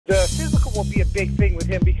will be a big thing with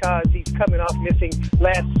him because he's coming off missing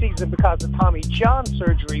last season because of Tommy John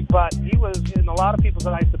surgery, but he was, in a lot of people's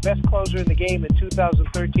eyes, the best closer in the game in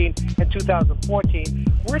 2013 and 2014.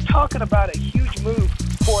 We're talking about a huge move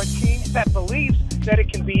for a team that believes that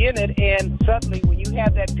it can be in it, and suddenly when you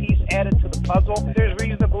have that piece added to the puzzle, there's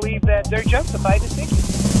reason to believe that they're justified in thinking.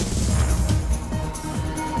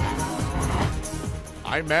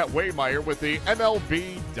 I'm Matt Waymeyer with the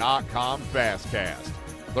MLB.com FastCast.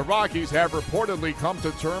 The Rockies have reportedly come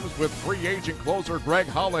to terms with free agent closer Greg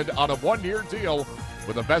Holland on a one-year deal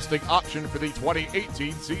with a vesting option for the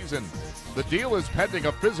 2018 season. The deal is pending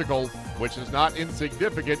a physical, which is not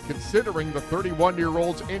insignificant considering the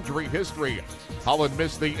 31-year-old's injury history. Holland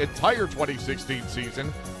missed the entire 2016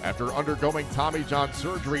 season after undergoing Tommy John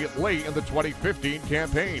surgery late in the 2015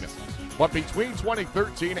 campaign. But between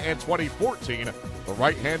 2013 and 2014, the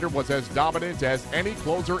right-hander was as dominant as any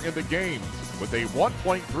closer in the game, with a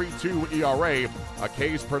 1.32 ERA, a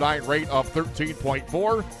Ks per nine rate of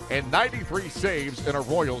 13.4, and 93 saves in a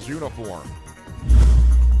Royals uniform.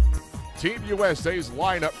 Team USA's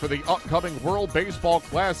lineup for the upcoming World Baseball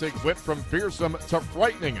Classic went from fearsome to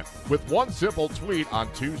frightening with one simple tweet on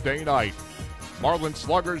Tuesday night. Marlins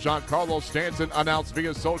slugger Giancarlo Stanton announced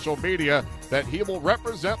via social media that he will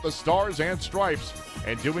represent the Stars and Stripes,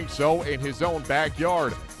 and doing so in his own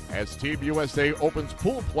backyard, as Team USA opens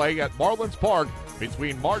pool play at Marlins Park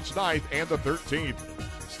between March 9th and the 13th.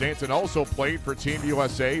 Stanton also played for Team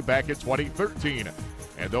USA back in 2013.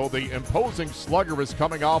 And though the imposing slugger is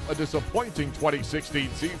coming off a disappointing 2016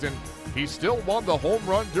 season, he still won the Home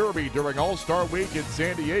Run Derby during All-Star Week in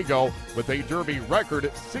San Diego with a Derby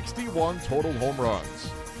record 61 total home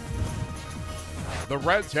runs. The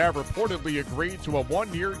Reds have reportedly agreed to a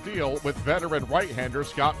one-year deal with veteran right-hander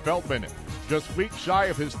Scott Feldman. Just weeks shy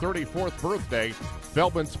of his 34th birthday,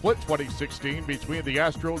 Feldman split 2016 between the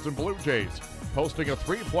Astros and Blue Jays, posting a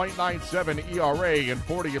 3.97 ERA in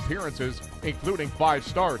 40 appearances, including 5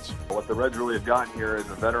 starts. What the Reds really have gotten here is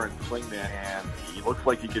a veteran swingman, and he looks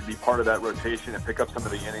like he could be part of that rotation and pick up some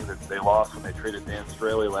of the innings that they lost when they traded Dan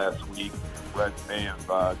Straley last week. Reds may have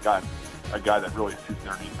gotten a guy that really suits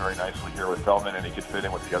their needs very nicely here with Feldman, and he could fit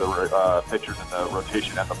in with the other pitchers in the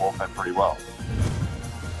rotation and the bullpen pretty well.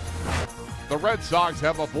 The Red Sox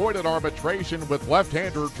have avoided arbitration with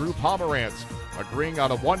left-hander Drew Pomeranz, agreeing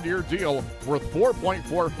on a one-year deal worth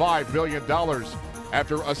 $4.45 million.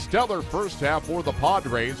 After a stellar first half for the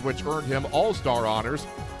Padres, which earned him All-Star honors,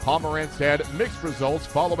 Pomeranz had mixed results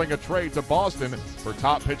following a trade to Boston for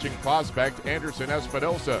top pitching prospect Anderson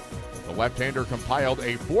Espinosa. The left-hander compiled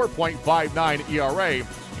a 4.59 ERA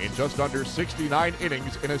in just under 69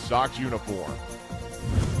 innings in a Sox uniform.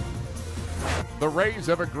 The Rays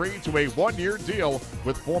have agreed to a one-year deal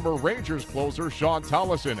with former Rangers closer Sean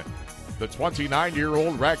Tollison. The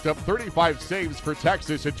 29-year-old racked up 35 saves for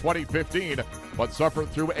Texas in 2015, but suffered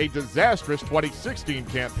through a disastrous 2016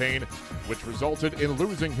 campaign, which resulted in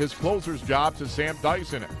losing his closer's job to Sam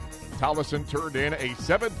Dyson. Tollison turned in a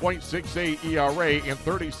 7.68 ERA in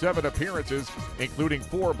 37 appearances, including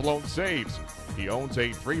 4 blown saves. He owns a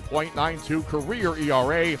 3.92 career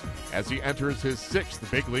ERA as he enters his 6th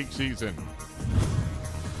big league season.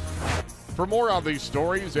 For more on these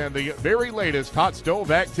stories and the very latest hot stove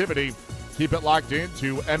activity, keep it locked in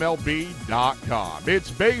to MLB.com. It's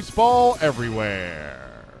baseball everywhere.